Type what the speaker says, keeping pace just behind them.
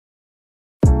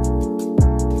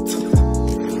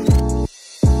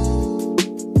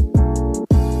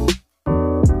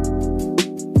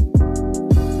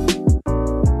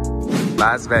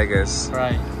Las Vegas.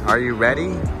 Right. Are you ready?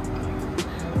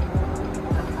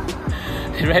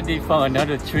 Ready for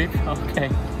another trip? Okay.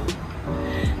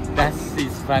 That's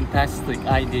his fantastic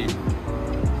idea.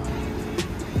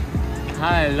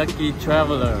 Hi, lucky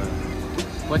traveler.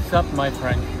 What's up, my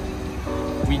friend?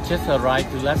 We just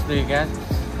arrived to Las Vegas,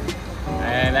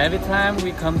 and every time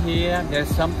we come here, there's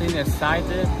something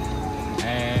exciting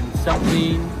and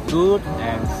something good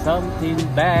and something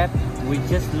bad. We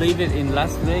just leave it in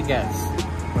Las Vegas,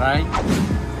 right?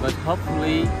 But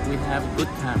hopefully we have a good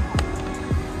time.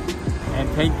 And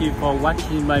thank you for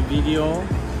watching my video.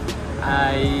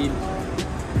 I'm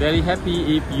very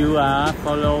happy if you are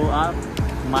follow up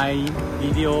my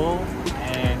video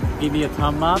and give me a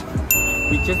thumb up.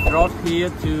 We just drove here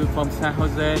from San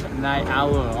Jose 9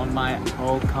 hours on my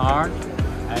old car,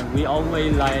 and we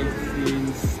always like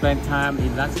to spend time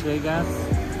in Las Vegas.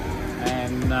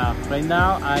 And right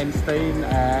now I'm staying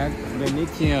at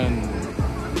Venetian.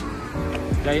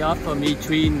 They offer me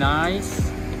 3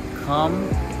 nights. Come,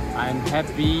 I'm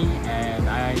happy, and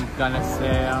I'm gonna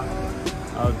share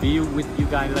a view with you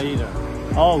guys later.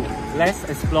 Oh, let's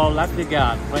explore Las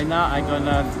Vegas. Right now I'm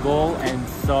gonna go and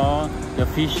saw the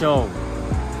fish show,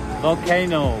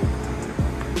 Volcano,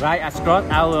 right across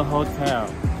our hotel.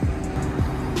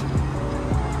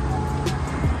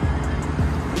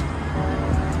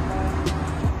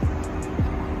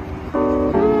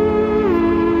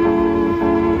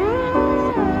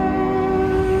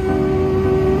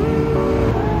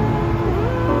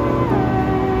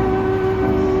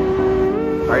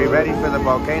 Are you ready for the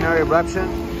volcano eruption?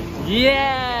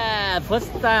 Yeah!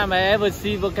 First time I ever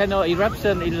see volcano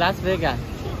eruption in Las Vegas.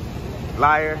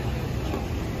 Liar.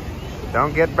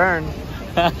 Don't get burned.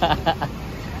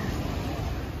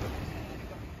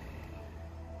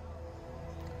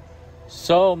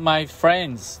 So my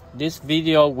friends, this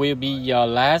video will be your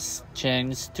last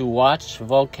chance to watch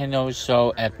volcano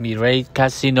show at Mirage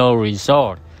Casino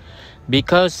Resort,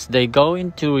 because they're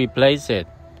going to replace it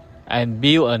and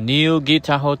build a new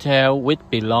guitar hotel which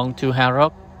belong to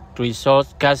Resort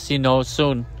Resort Casino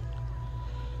soon.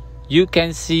 You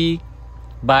can see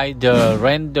by the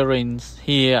renderings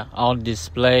here on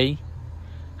display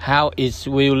how it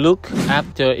will look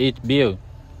after it's built.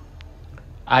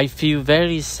 I feel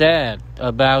very sad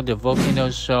about the volcano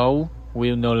show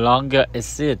will no longer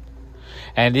exist,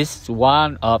 and it's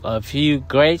one of a few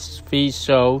great fish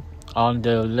shows on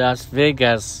the Las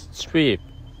Vegas Strip.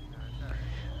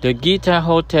 The Guitar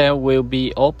Hotel will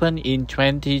be open in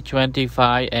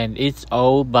 2025, and it's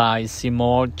owned by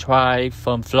Tomy Travels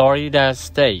from Florida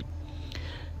State,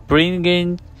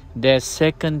 bringing their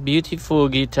second beautiful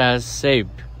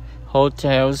guitar-shaped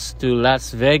hotels to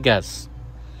Las Vegas.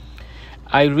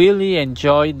 I really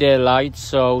enjoyed their light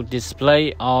show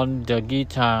display on the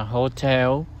Guitar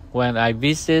Hotel when I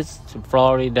visited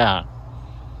Florida,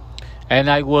 and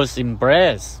I was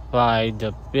impressed by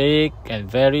the big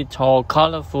and very tall,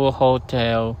 colorful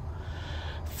hotel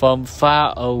from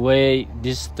far away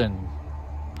distance.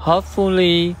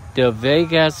 Hopefully, the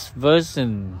Vegas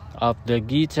version of the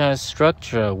guitar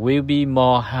structure will be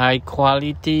more high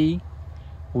quality.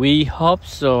 We hope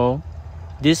so.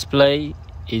 This place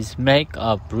is made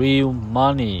of real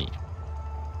money.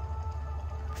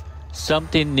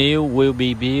 Something new will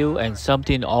be built and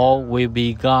something old will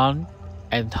be gone,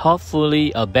 and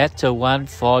hopefully a better one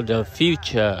for the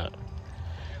future.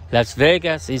 Las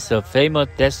Vegas is a famous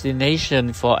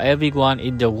destination for everyone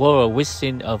in the world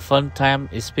wishing a fun time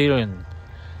experience.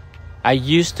 I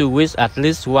used to wish at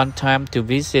least one time to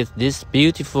visit this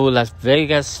beautiful Las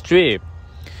Vegas Strip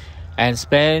and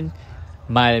spend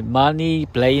my money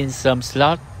playing some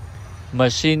slot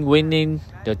machine, winning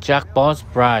the jackpot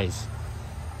prize.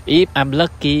 If I'm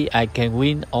lucky, I can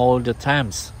win all the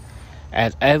times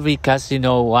at every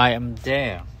casino while I'm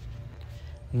there.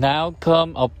 Now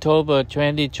come October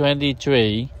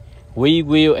 2023, we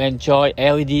will enjoy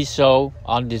LED show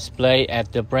on display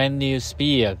at the brand new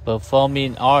Sphere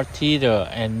Performing Art Theater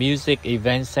and Music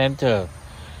Event Center,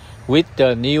 with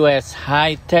the newest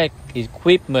high-tech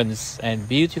equipments and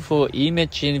beautiful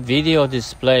imaging video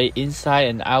display inside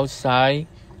and outside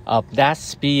of that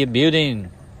Sphere building,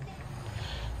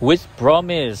 which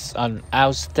promise an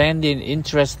outstanding,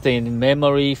 interesting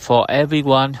memory for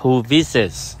everyone who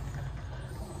visits.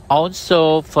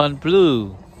 Also,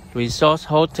 Fontainebleau Resort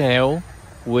Hotel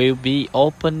will be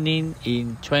opening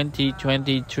in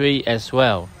 2023 as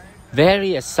well.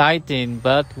 Very exciting,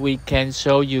 but we can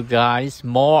show you guys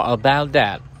more about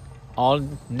that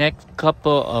on next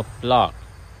couple of vlogs.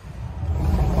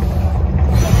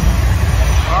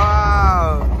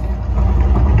 Wow!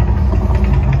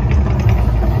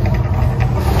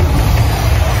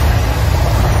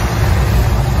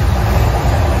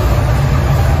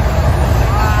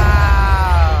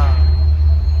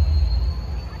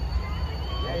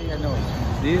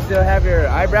 still have your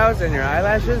eyebrows and your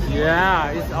eyelashes?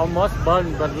 Yeah, it's almost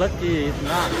burned, but lucky it's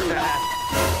not.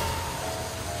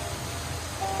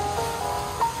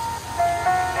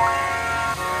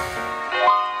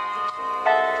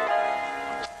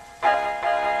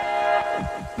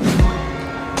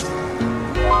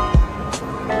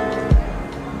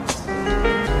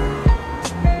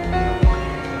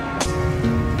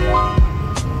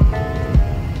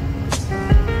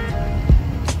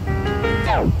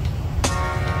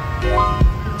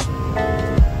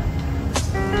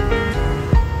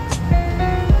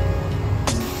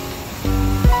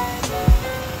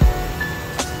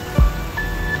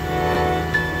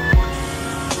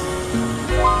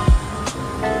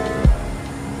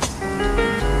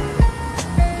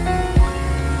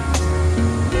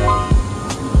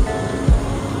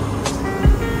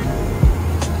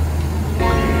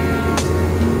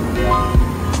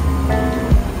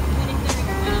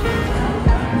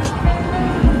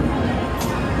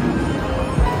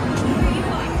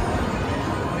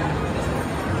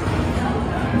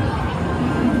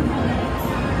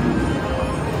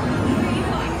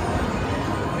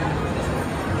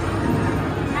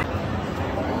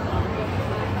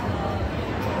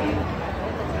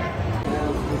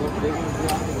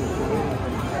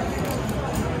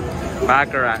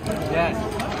 Baccarat. Yes.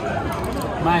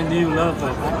 My new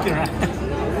lover, Baccarat.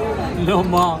 No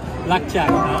more blackjack,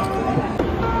 huh?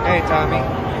 Hey, Tommy.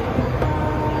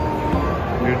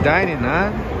 You're dining,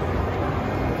 huh?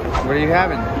 What are you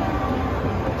having?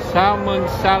 Salmon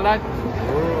salad.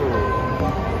 Ooh.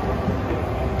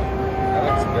 That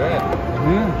looks good.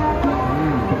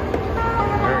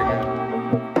 Very good.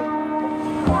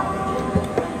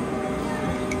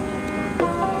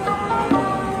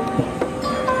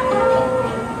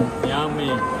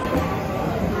 Yummy.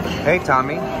 Hey,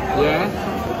 Tommy. Yeah.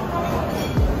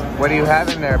 What are you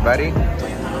having there, buddy?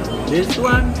 This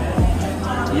one,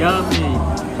 yummy.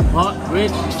 Hot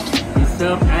rich. We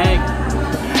serve egg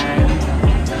and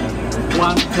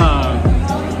wonton.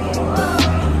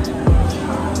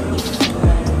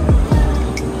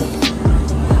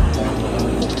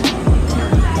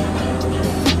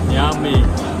 Yummy.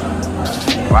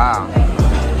 Wow.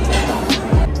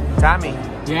 Tommy,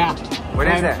 Yeah. what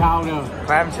is Clam it? chowder.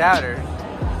 Clam chowder.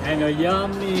 And a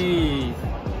yummy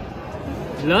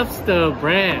lobster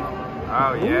bread.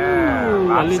 Oh yeah, Ooh,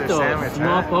 a lobster little sandwich,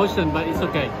 small huh? portion, but it's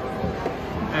okay.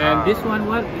 And this one,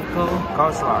 what is called?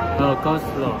 Coleslaw. Oh,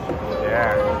 coleslaw.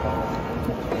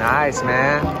 Yeah. Nice,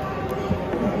 man.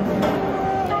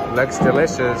 Looks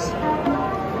delicious.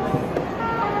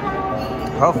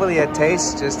 Hopefully it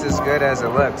tastes just as good as it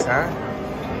looks, huh?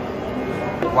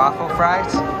 Waffle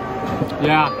fries?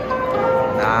 Yeah.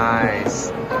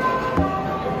 Nice.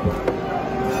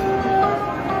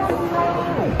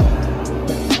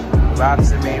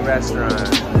 Lobster meat restaurant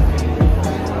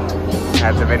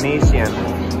at the Venetian.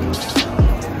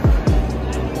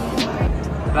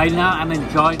 Right now, I'm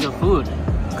enjoying the food.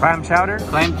 Clam chowder?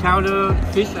 Clam chowder,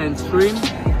 fish and shrimp.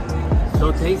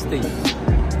 So tasty.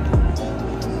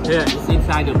 Here, it's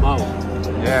inside the bowl.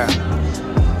 Yeah.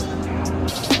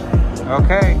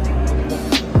 Okay.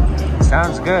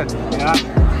 Sounds good. Yeah.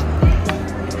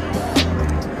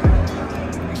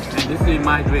 And this is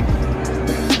my drink.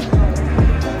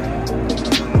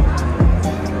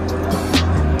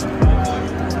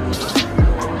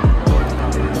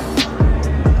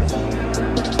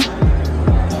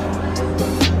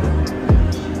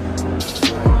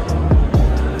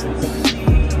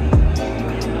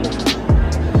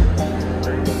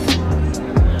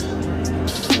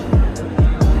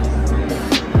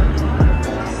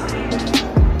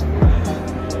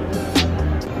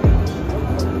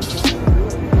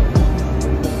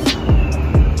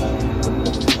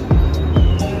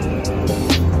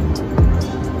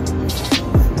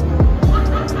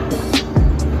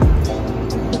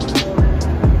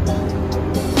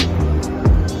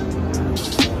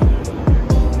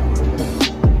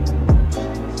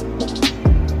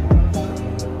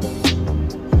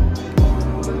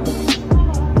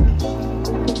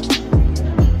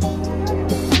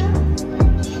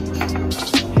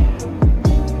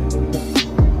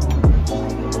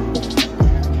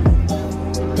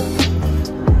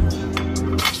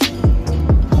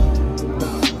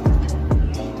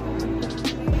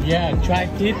 Yeah, try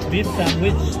this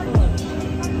sandwich.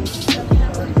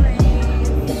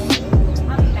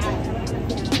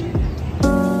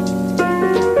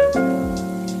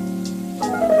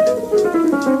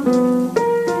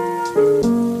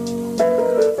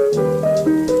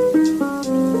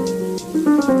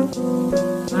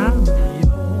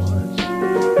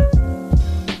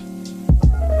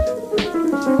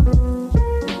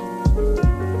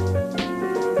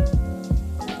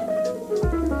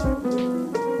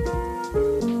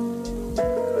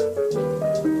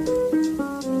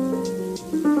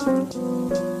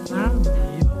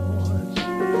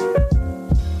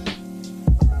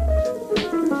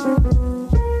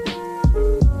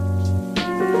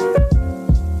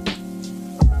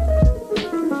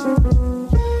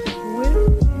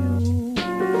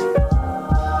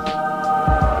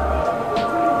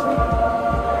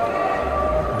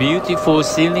 beautiful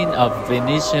ceiling of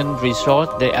Venetian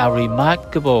resort, they are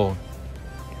remarkable.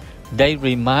 They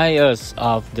remind us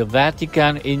of the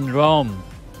Vatican in Rome.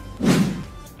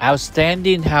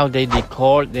 Outstanding how they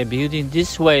decor their building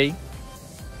this way.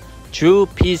 True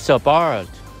piece of art.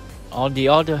 On the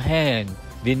other hand,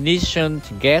 Venetian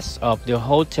guests of the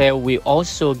hotel will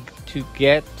also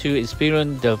get to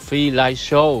experience the free light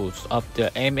shows of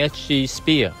the MSG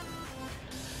Sphere,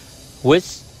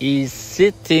 which is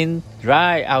sitting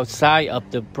right outside of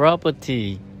the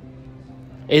property.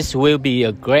 It will be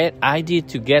a great idea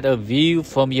to get a view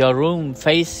from your room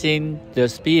facing the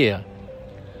sphere.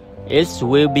 It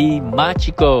will be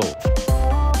magical.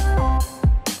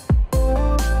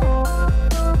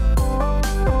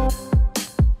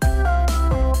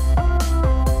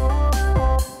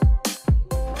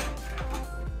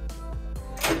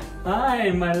 Hi,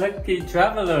 my lucky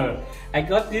traveler. I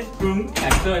got this room.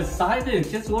 I'm so excited.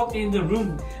 Just walk in the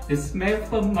room. The smell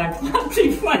from my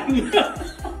party friend.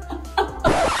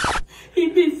 He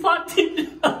been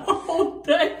farting the whole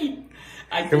day.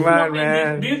 I Come on,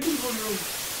 man. In this beautiful room.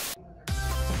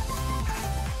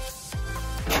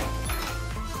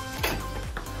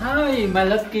 Hi, my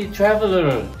lucky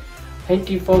traveler. Thank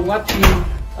you for watching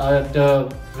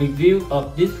the review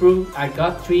of this room. I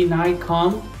got 3 night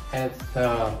comp at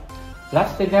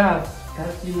Las Vegas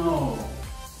Casino.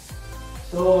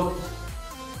 So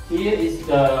here is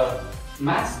the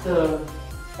master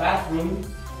bathroom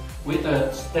with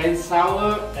a stand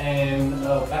shower and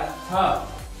a bathtub.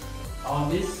 On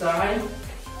this side,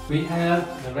 we have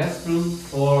the restroom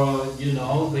for, you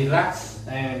know, relax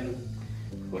and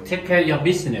take care of your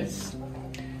business.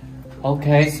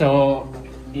 Okay, so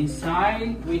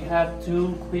inside we have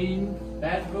 2 queen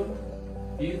bedroom,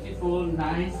 beautiful,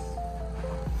 nice.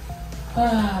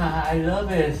 I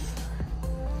love it.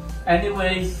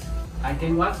 Anyways, I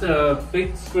can watch a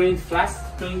big screen, flat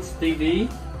screen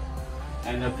TV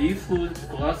and a beautiful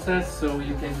closet, so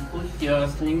you can put your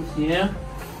things here.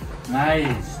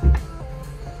 Nice.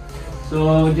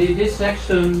 So this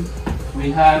section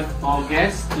we have for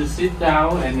guests to sit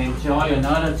down and enjoy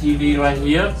another TV right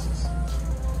here.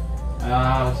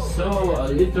 So a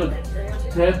little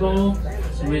table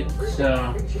which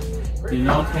you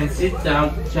know, can sit down,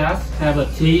 just have a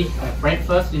tea at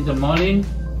breakfast in the morning,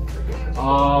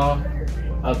 or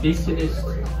a business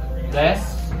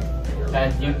desk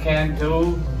that you can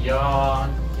do your,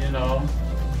 you know,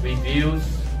 reviews,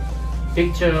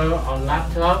 picture on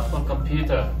laptop or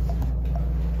computer.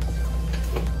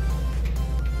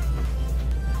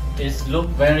 It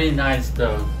looks very nice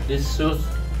though. This suits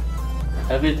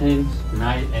everything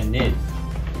nice and neat.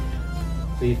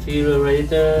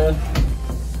 Refrigerator.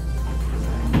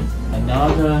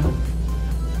 Another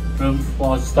room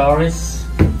for storage.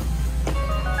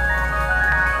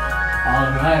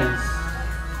 Alright.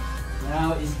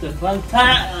 Now it's the fun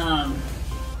time.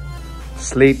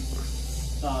 Sleep.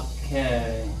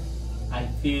 Okay. I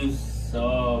feel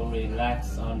so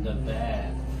relaxed on the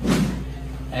bed.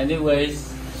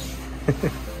 Anyways.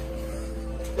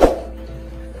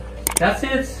 That's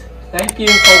it. Thank you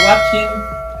for watching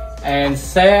and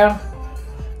share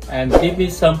and give me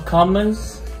some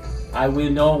comments. I will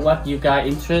know what you guys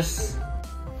interest.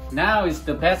 Now is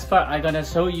the best part. I'm gonna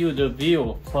show you the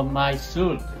view from my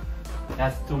suite.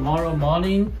 That's tomorrow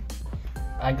morning.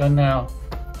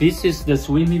 This is the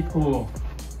swimming pool.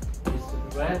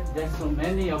 It's red. There's so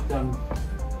many of them,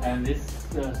 and it's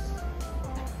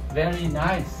very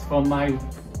nice from my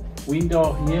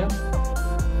window here.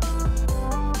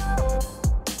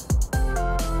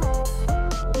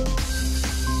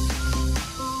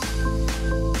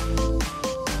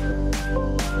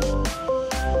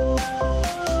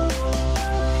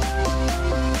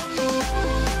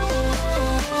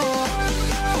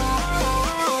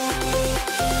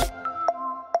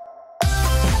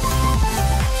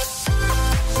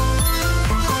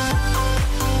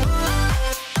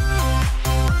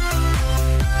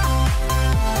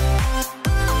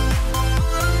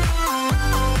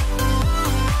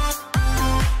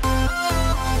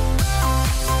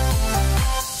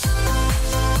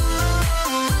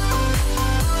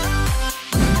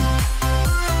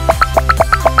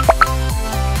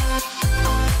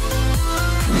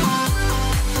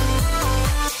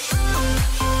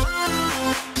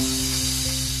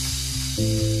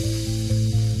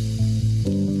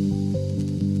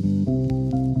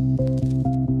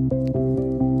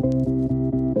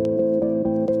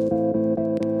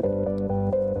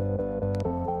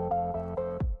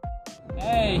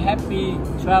 Happy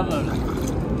travel.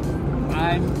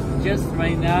 I'm just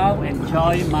right now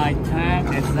enjoying my time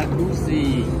at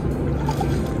jacuzzi,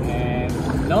 and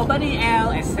nobody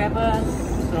else except us.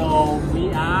 So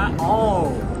we are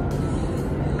all.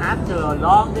 After a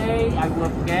long day, I will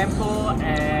gamble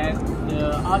at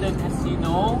the other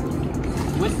casino,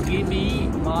 which give me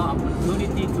more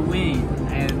opportunity to win,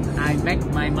 and I make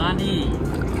my money.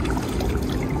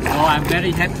 So I'm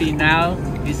very happy now.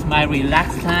 It's my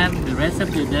relaxed time the rest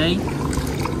of the day.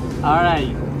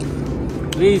 Alright,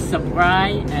 please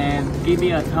subscribe and give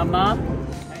me a thumb up.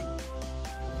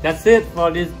 That's it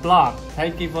for this vlog.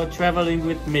 Thank you for traveling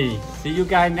with me. See you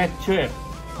guys next trip.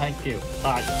 Thank you.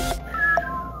 Bye.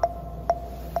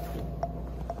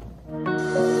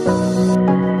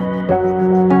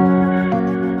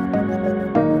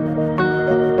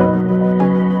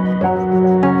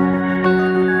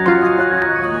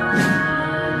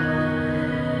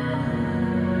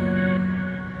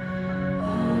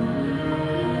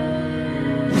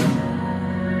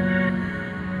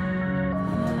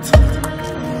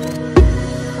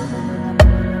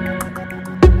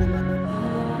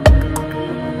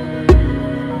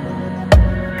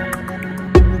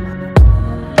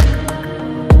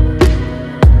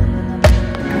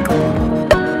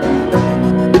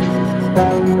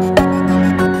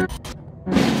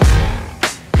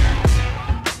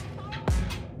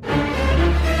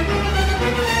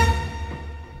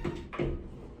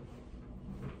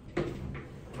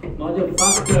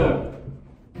 Motherfucker!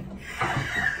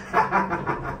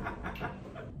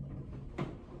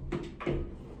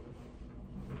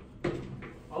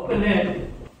 Open it!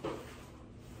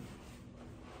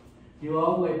 You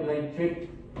always play trick.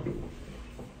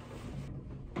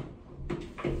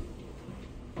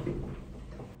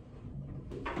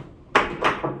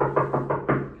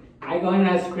 I'm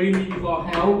gonna scream you for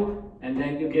help and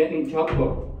then you get in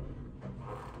trouble.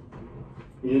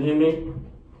 You hear me?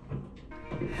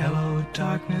 Hello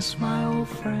darkness, my old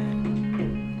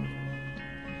friend.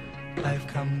 I've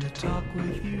come to talk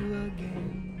with you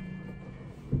again.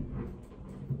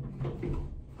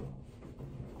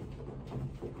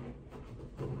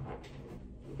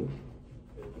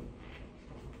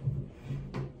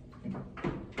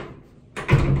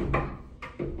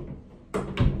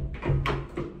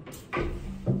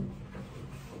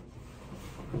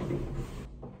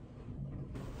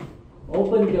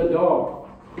 Open the door.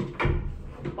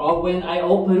 Or when I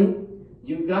open,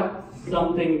 you got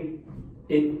something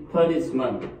in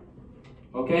punishment.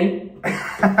 Okay?